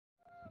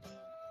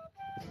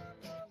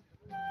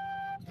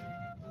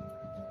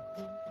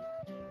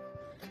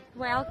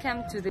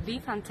Welcome to the Be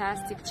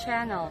Fantastic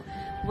channel,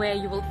 where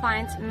you will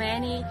find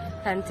many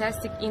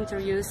fantastic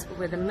interviews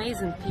with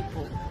amazing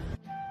people.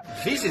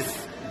 Visit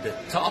the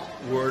top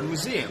world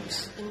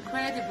museums,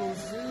 Incredible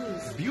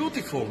zoos,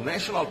 beautiful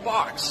national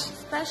parks,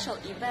 special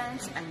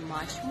events and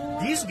much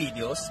more. These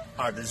videos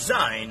are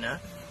designed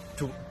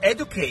to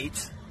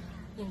educate,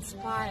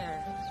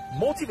 Inspire.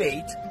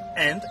 motivate,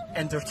 and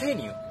entertain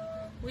you.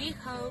 We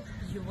hope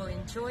you will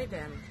enjoy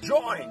them.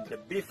 Join the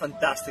Be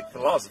Fantastic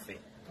philosophy.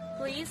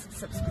 Please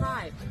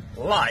subscribe.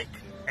 Like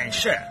and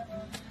share.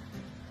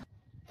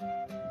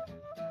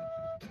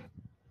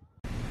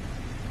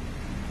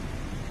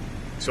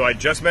 So I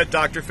just met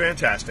Dr.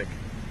 Fantastic.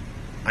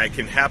 I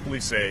can happily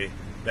say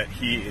that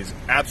he is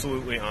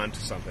absolutely onto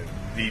something.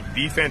 The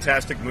Be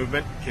Fantastic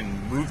movement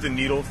can move the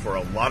needle for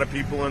a lot of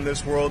people in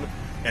this world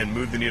and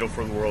move the needle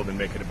for the world and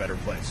make it a better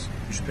place.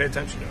 You should pay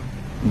attention to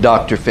him.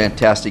 Dr.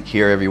 Fantastic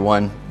here,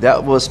 everyone.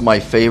 That was my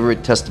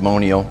favorite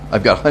testimonial.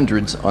 I've got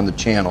hundreds on the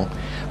channel.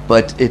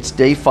 But it's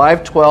day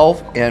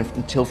 512, and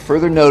until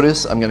further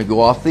notice, I'm going to go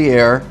off the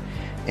air,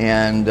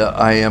 and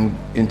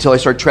until I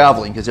start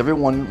traveling, because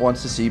everyone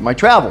wants to see my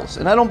travels,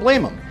 and I don't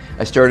blame them.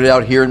 I started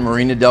out here in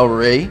Marina del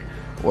Rey,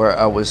 where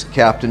I was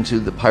captain to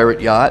the pirate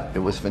yacht. It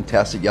was a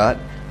fantastic yacht.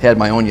 Had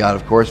my own yacht,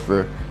 of course,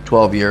 for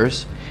 12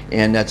 years,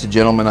 and that's a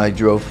gentleman I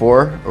drove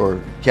for, or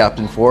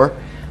captain for,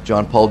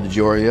 John Paul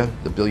DeGioia,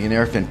 the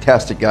billionaire,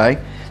 fantastic guy.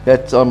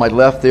 That's on my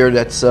left there,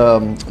 that's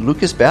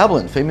Lucas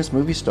Babylon, famous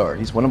movie star.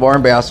 He's one of our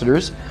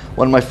ambassadors.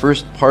 One of my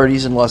first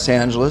parties in Los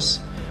Angeles,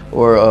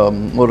 or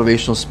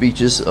motivational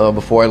speeches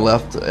before I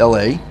left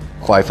LA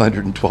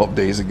 512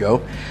 days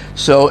ago.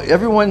 So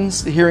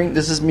everyone's hearing,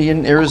 this is me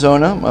in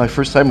Arizona, my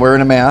first time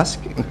wearing a mask,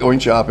 going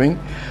shopping.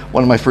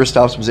 One of my first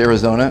stops was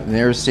Arizona, and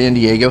there's San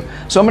Diego.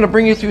 So I'm going to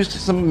bring you through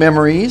some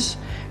memories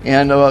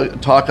and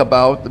talk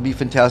about the Be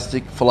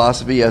Fantastic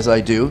philosophy as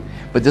I do.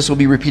 But this will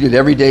be repeated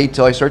every day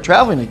till I start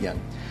traveling again.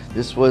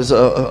 This was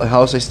a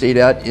house I stayed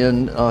at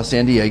in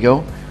San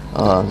Diego.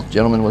 The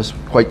gentleman was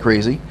quite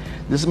crazy.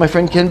 This is my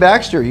friend Ken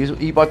Baxter.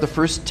 He bought the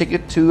first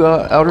ticket to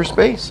outer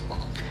space.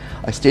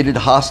 I stayed at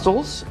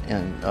hostels,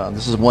 and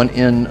this is one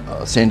in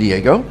San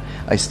Diego.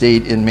 I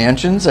stayed in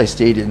mansions. I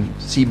stayed in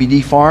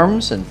CBD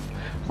farms and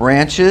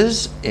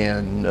ranches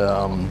and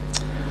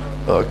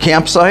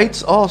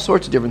campsites, all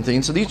sorts of different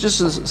things. So these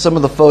just is some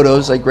of the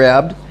photos I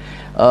grabbed.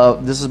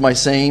 This is my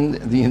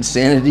saying, the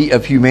insanity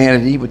of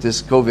humanity with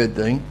this COVID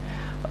thing.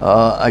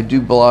 I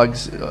do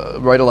blogs,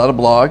 write a lot of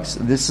blogs.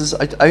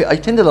 I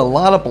attended a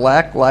lot of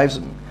Black Lives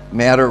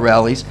Matter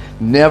rallies.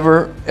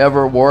 Never,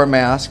 ever wore a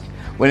mask.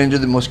 Went into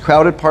the most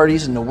crowded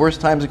parties in the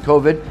worst times of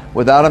COVID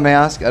without a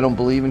mask. I don't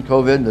believe in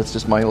COVID. That's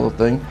just my little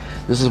thing.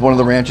 This is one of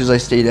the ranches I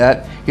stayed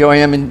at. Here I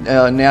am in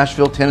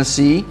Nashville,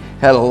 Tennessee.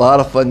 Had a lot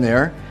of fun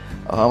there.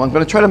 I'm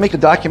going to try to make a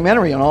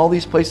documentary on all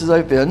these places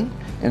I've been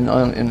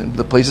and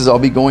the places I'll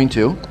be going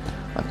to.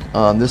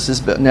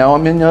 Now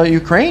I'm in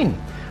Ukraine.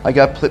 I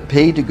got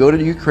paid to go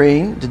to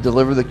Ukraine to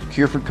deliver the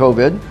cure for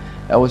COVID.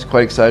 That was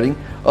quite exciting.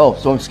 Oh,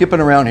 so I'm skipping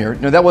around here.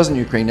 No, that wasn't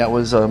Ukraine. That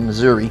was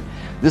Missouri.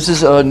 This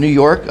is New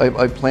York.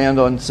 I planned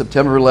on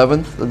September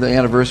 11th, the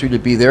anniversary, to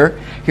be there.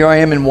 Here I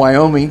am in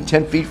Wyoming,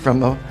 10 feet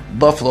from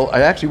buffalo.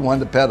 I actually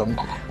wanted to pet them.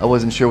 I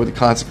wasn't sure what the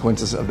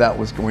consequences of that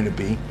was going to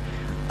be.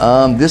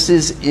 This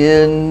is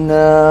in,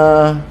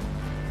 well,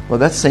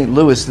 that's St.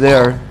 Louis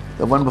there.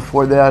 The one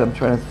before that, I'm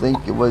trying to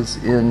think, it was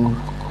in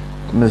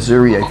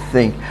Missouri, I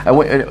think.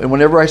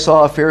 Whenever I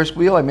saw a Ferris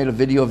wheel, I made a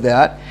video of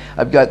that.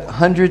 I've got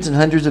hundreds and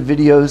hundreds of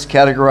videos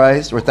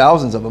categorized, or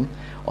thousands of them,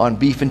 on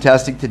Be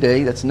Fantastic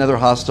Today. That's another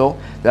hostel.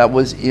 That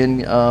was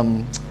in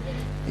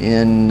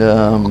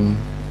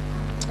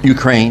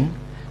Ukraine.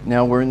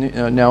 Now we're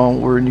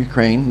in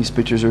Ukraine. These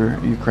pictures are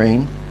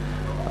Ukraine.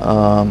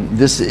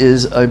 This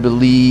is, I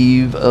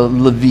believe,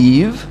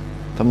 Lviv,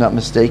 if I'm not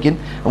mistaken.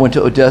 I went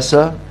to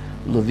Odessa,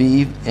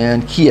 Lviv,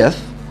 and Kiev.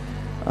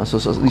 So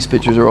these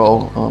pictures are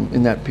all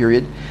in that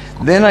period.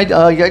 Then I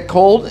got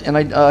cold, and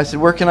I said,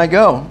 where can I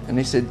go? And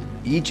they said,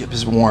 Egypt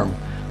is warm.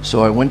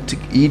 So I went to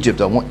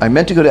Egypt. I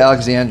meant to go to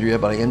Alexandria,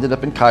 but I ended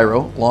up in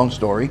Cairo. Long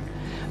story.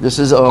 This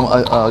is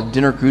a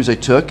dinner cruise I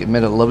took. I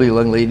met a lovely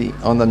young lady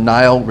on the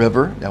Nile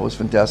River. That was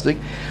fantastic.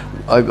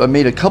 I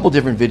made a couple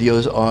different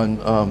videos on,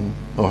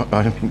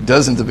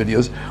 dozens of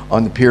videos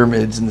on the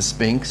pyramids and the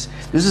Sphinx.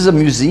 This is a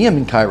museum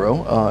in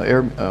Cairo,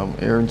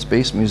 Air and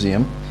Space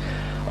Museum.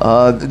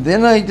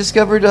 Then I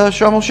discovered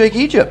Sharm el-Sheikh,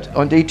 Egypt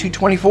on day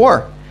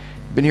 224.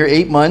 Been here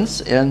 8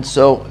 months, and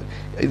so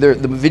the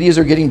videos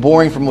are getting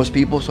boring for most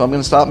people, so I'm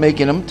going to stop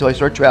making them until I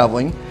start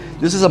traveling.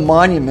 This is a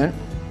monument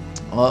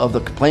of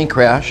the plane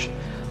crash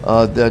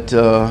that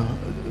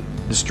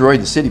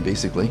destroyed the city,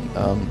 basically.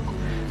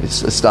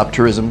 It's stopped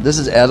tourism. This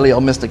is Adley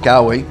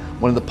El-Mistakawi,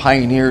 one of the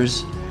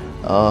pioneers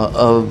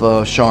of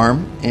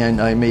Sharm, and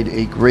I made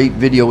a great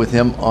video with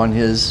him on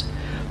his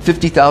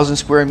 50,000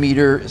 square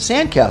meter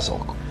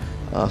sandcastle.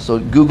 So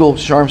Google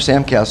Sharm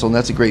Sandcastle, and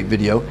that's a great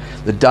video.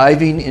 The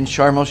diving in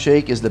Sharm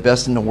el-Sheikh is the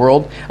best in the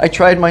world. I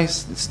tried my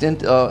stint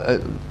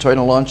trying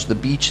to launch the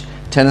beach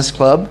tennis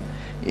club,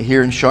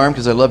 here in Sharm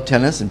because I love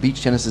tennis, and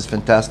beach tennis is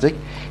fantastic.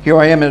 Here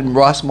I am in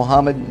Ras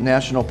Mohammed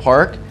National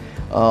Park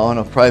on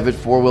a private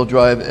four-wheel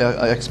drive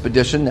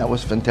expedition. That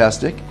was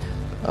fantastic.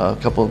 A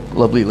couple of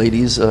lovely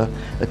ladies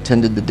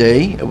attended the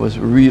day. It was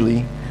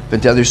really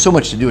fantastic. There's so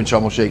much to do in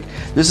Sharm el-Sheikh.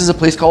 This is a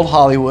place called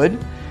Hollywood.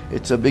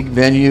 It's a big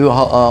venue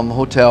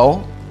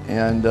hotel,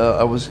 and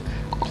I was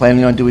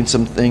planning on doing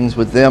some things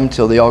with them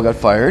till they all got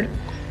fired.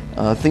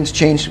 Things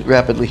changed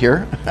rapidly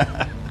here.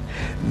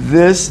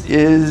 This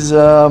is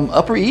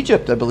Upper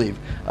Egypt, I believe.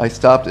 I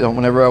stopped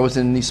whenever I was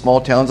in these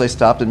small towns. I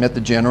stopped and met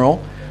the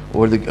general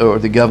or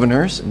the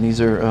governors, and these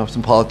are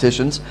some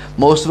politicians.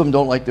 Most of them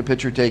don't like the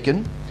picture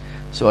taken.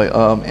 So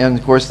and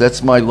of course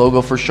that's my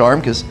logo for Sharm,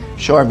 because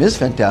Sharm is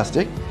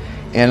fantastic,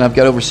 and I've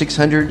got over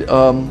 600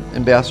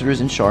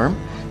 ambassadors in Sharm.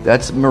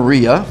 That's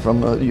Maria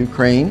from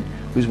Ukraine,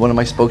 who's one of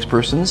my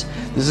spokespersons.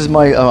 This is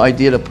my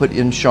idea to put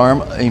in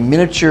Sharm a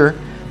miniature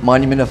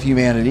monument of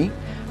humanity.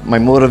 My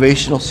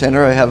motivational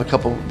center, I have a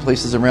couple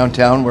places around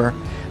town where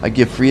I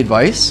give free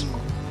advice.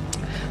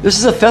 This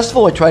is a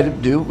festival I try to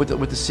do with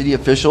the city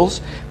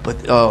officials, but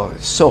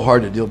it's so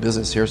hard to do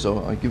business here,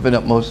 so I've given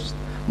up most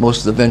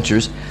of the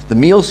ventures. The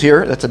meals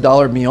here, that's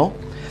 $1 meal.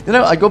 Then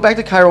I go back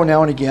to Cairo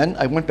now and again.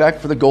 I went back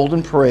for the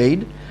Golden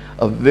Parade,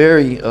 a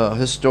very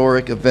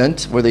historic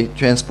event where they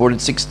transported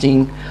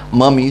 16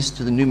 mummies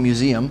to the new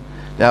museum.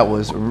 That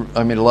was,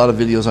 I made a lot of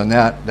videos on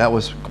that. That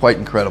was quite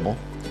incredible.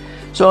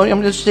 So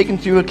I'm just taking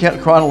through a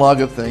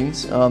chronologue of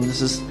things.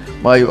 This is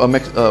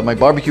my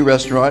barbecue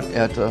restaurant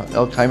at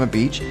El Kaima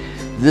Beach.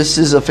 This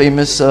is a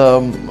famous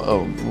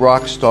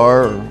rock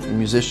star or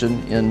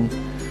musician in,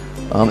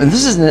 and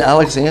this is in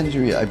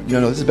Alexandria.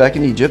 This is back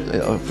in Egypt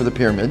for the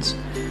pyramids.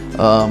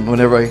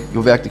 Whenever I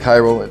go back to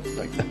Cairo,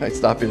 I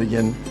stop in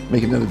again,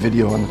 make another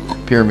video on the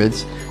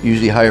pyramids.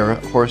 Usually hire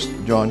a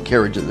horse-drawn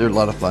carriage. They're a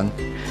lot of fun.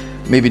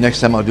 Maybe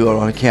next time I'll do it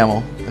on a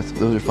camel.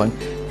 Those are fun.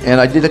 And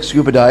I did a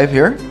scuba dive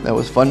here. That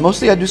was fun.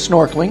 Mostly I do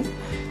snorkeling.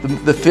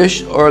 The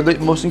fish are the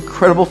most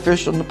incredible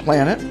fish on the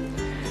planet.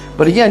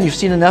 But again, you've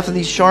seen enough of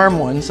these Sharm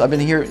ones. I've been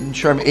here in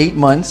Sharm 8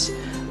 months,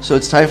 so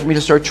it's time for me to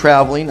start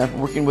traveling. I'm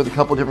working with a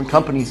couple different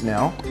companies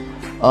now.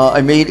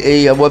 I made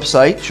a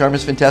website,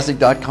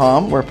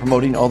 sharmisfantastic.com. We're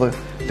promoting all the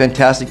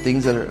fantastic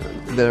things that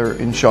are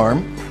in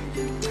Sharm.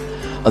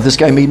 This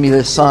guy made me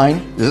this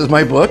sign. This is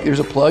my book.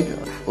 There's a plug,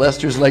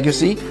 Lester's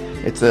Legacy.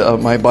 It's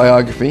my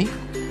biography.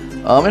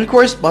 And of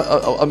course,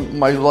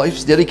 my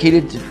life's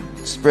dedicated to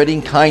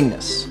spreading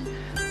kindness.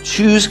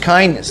 Choose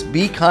kindness.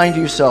 Be kind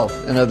to yourself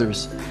and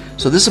others.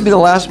 So this will be the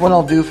last one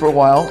I'll do for a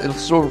while. It'll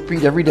still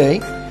repeat every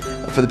day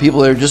for the people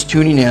that are just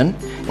tuning in.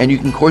 And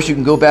of course, you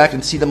can go back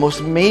and see the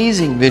most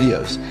amazing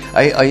videos.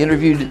 I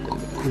interviewed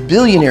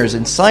billionaires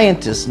and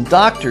scientists and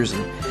doctors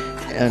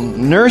and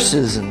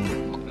nurses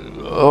and,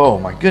 oh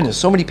my goodness,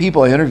 so many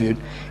people I interviewed.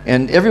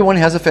 And everyone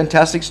has a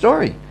fantastic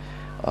story.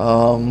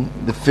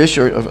 The fish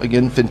are,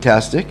 again,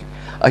 fantastic.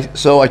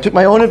 So I took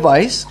my own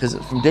advice, because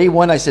from day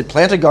one I said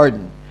plant a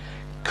garden,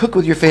 cook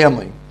with your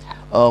family,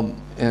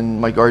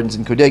 and my garden's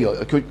in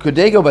Codego.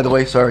 Codego, by the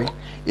way,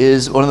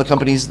 is one of the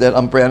companies that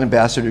I'm brand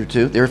ambassador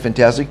to. They're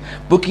fantastic.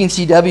 Booking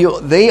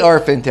CW, they are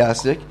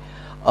fantastic.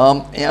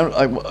 And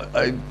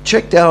I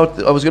checked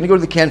out, I was going to go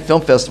to the Cannes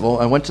Film Festival.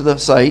 I went to the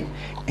site,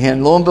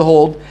 and lo and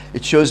behold,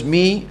 it shows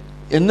me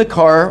in the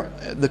car,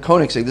 the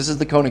Koenigsegg. This is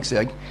the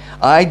Koenigsegg.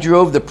 I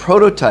drove the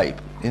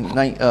prototype in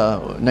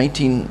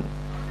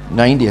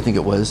 1990, I think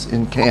it was,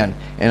 in Cannes,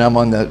 and I'm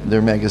on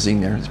their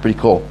magazine there. It's pretty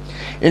cool.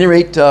 At any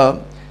rate,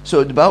 so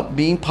it's about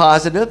being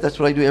positive. That's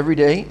what I do every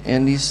day,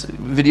 and these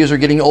videos are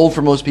getting old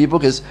for most people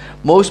because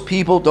most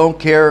people don't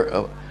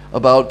care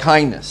about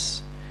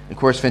kindness. Of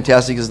course,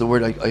 fantastic is the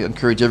word I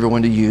encourage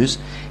everyone to use.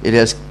 It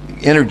has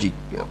energy,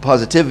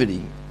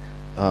 positivity,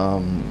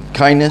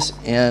 kindness,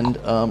 and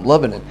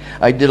love in it.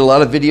 I did a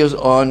lot of videos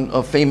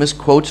on famous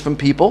quotes from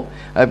people.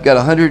 I've got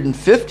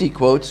 150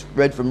 quotes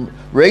read from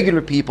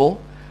regular people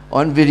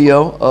on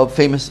video of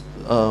famous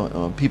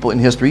people in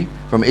history,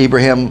 from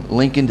Abraham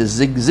Lincoln to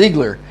Zig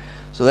Ziglar.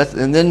 So that's,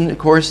 and then of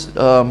course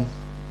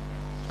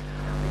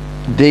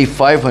day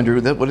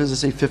 500. What does it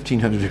say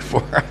 1500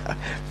 for?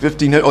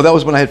 1500. Oh, that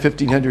was when I had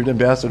 1500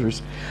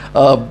 ambassadors.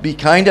 Be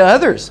kind to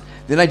others.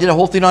 Then I did a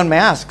whole thing on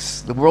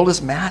masks. The world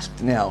is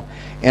masked now.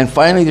 And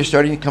finally, they're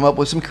starting to come up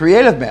with some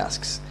creative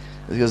masks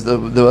because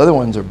the other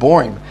ones are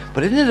boring.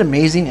 But isn't it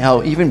amazing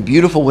how even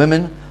beautiful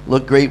women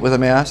look great with a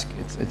mask?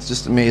 It's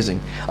just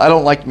amazing. I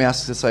don't like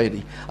mask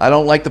society. I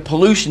don't like the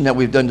pollution that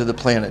we've done to the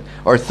planet.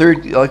 Our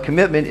third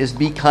commitment is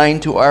be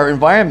kind to our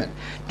environment.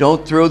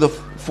 Don't throw the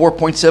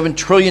 4.7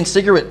 trillion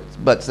cigarette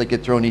butts that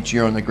get thrown each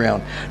year on the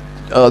ground.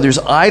 There's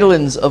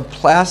islands of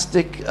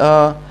plastic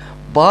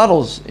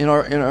bottles in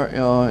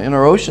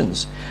our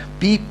oceans.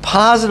 Be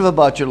positive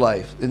about your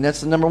life, and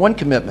that's the number one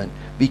commitment.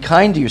 Be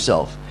kind to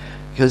yourself,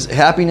 because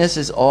happiness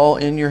is all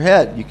in your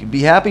head. You can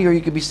be happy or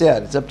you can be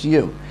sad. It's up to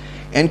you.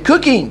 And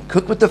cooking.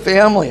 Cook with the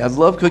family. I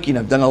love cooking.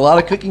 I've done a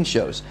lot of cooking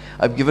shows.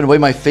 I've given away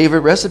my favorite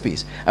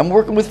recipes. I'm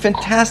working with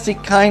fantastic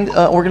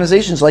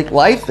organizations like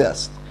Life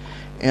Fest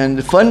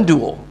and Fun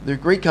Duel. They're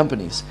great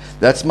companies.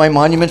 That's my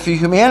Monument for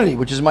Humanity,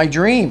 which is my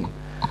dream.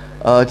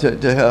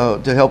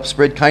 to help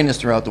spread kindness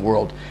throughout the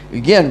world.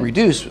 Again,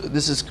 reduce.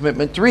 This is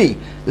commitment 3.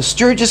 The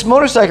Sturgis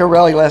Motorcycle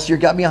Rally last year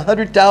got me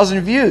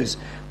 100,000 views.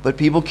 But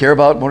people care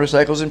about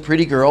motorcycles and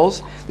pretty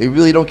girls. They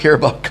really don't care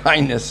about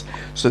kindness.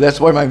 So that's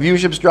why my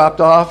viewership's dropped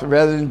off. And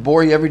rather than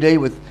bore you every day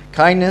with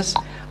kindness,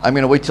 I'm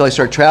going to wait till I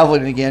start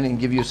traveling again and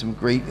give you some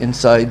great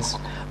insights.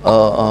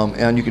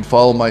 And you can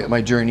follow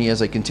my journey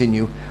as I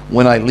continue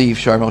when I leave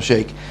Sharm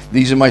el-Sheikh.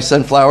 These are my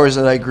sunflowers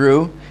that I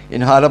grew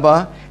in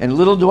Hadaba. And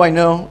little do I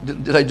know,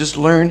 did I just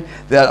learn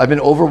that I've been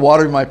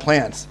overwatering my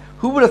plants.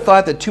 Who would have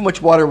thought that too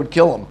much water would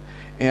kill them?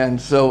 And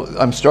so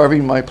I'm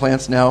starving my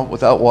plants now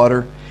without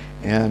water.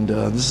 And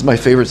this is my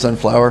favorite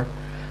sunflower.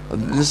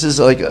 This is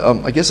like,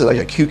 I guess it's like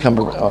a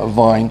cucumber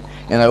vine,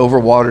 and I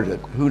overwatered it.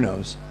 Who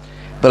knows?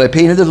 But I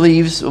painted the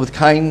leaves with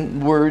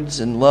kind words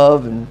and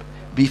love and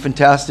be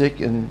fantastic,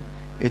 and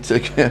it's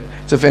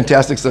a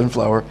fantastic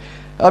sunflower.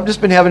 I've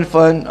just been having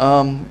fun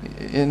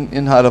in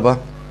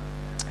Hadaba.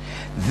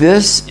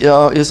 This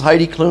is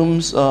Heidi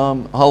Klum's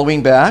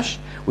Halloween Bash,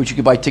 which you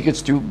can buy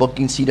tickets through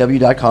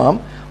bookingcw.com.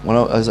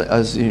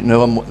 As you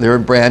know, I'm their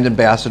brand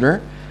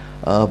ambassador.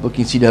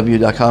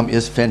 Bookingcw.com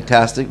is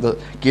fantastic.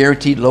 The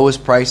guaranteed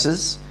lowest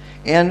prices,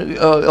 and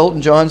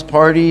Elton John's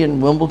party in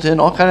Wimbledon,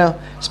 all kind of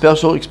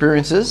special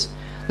experiences.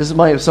 This is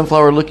my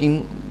sunflower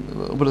looking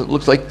what it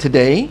looks like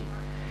today.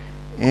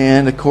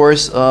 And of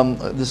course,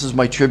 this is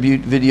my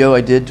tribute video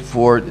I did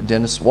for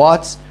Dennis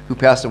Watts, who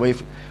passed away,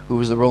 who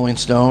was the Rolling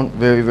Stone,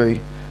 very, very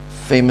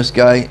famous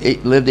guy,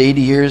 lived 80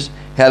 years,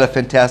 had a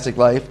fantastic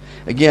life.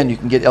 Again, you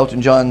can get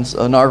Elton John's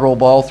inaugural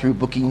ball through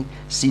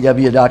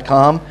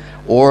bookingcw.com,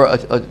 or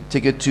a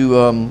ticket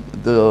to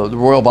the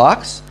Royal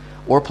Box,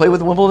 or play with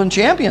the Wimbledon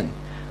champion.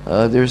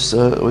 There's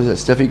was it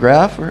Steffi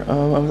Graf,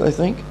 I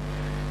think,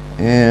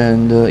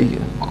 and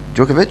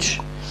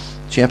Djokovic,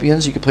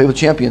 champions. You can play with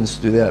champions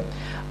through that.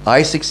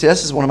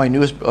 iSuccess is one of my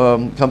newest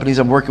companies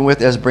I'm working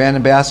with as brand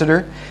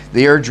ambassador.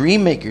 They are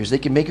dream makers. They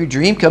can make your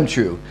dream come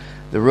true.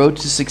 The road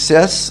to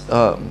success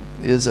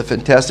is a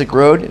fantastic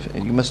road,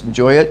 and you must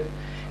enjoy it.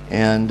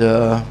 And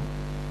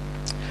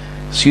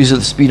excuse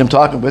the speed I'm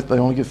talking with, but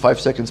I only give 5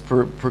 seconds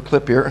per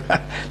clip here.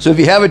 So if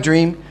you have a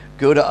dream,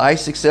 go to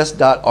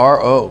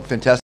iSuccess.ro.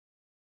 Fantastic.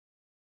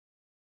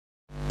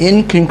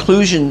 In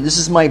conclusion, this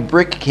is my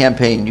brick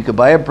campaign. You could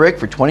buy a brick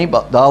for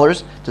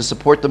 $20 to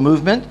support the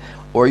movement,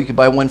 or you could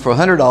buy one for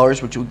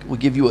 $100, which will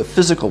give you a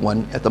physical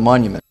one at the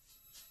monument.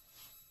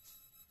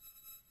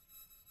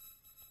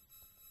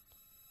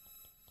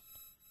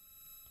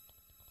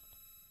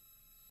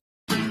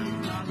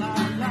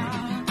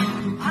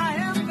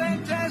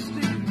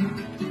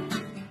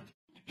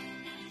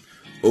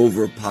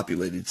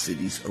 Overpopulated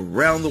cities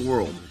around the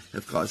world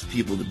have caused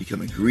people to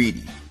become a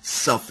greedy,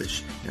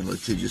 selfish, and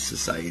litigious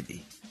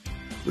society.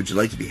 Would you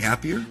like to be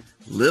happier,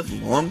 live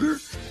longer,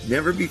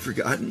 never be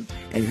forgotten,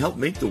 and help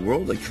make the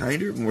world a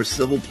kinder, more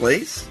civil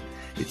place?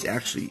 It's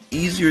actually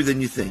easier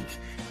than you think.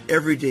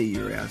 Every day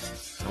you're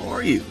asked, how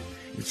are you?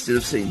 Instead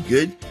of saying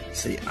good,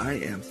 say, I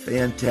am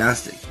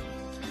fantastic.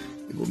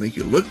 It will make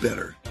you look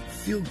better,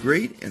 feel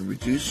great, and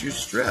reduce your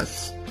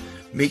stress.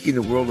 Making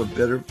the world a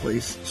better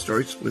place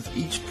starts with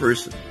each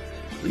person.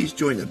 Please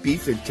join the Be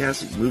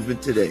Fantastic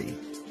movement today.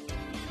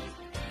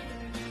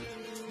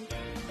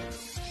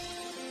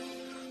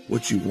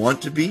 What you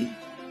want to be,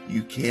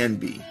 you can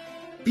be.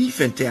 Be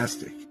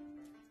fantastic.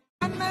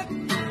 I met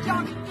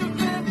Dr.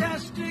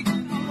 Fantastic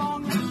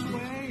along this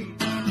way,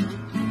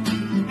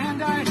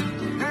 and I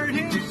heard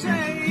him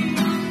say,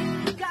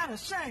 you gotta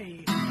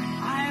say,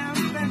 I am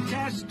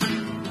fantastic,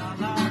 la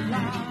la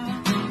la,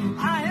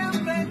 I am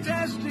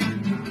fantastic.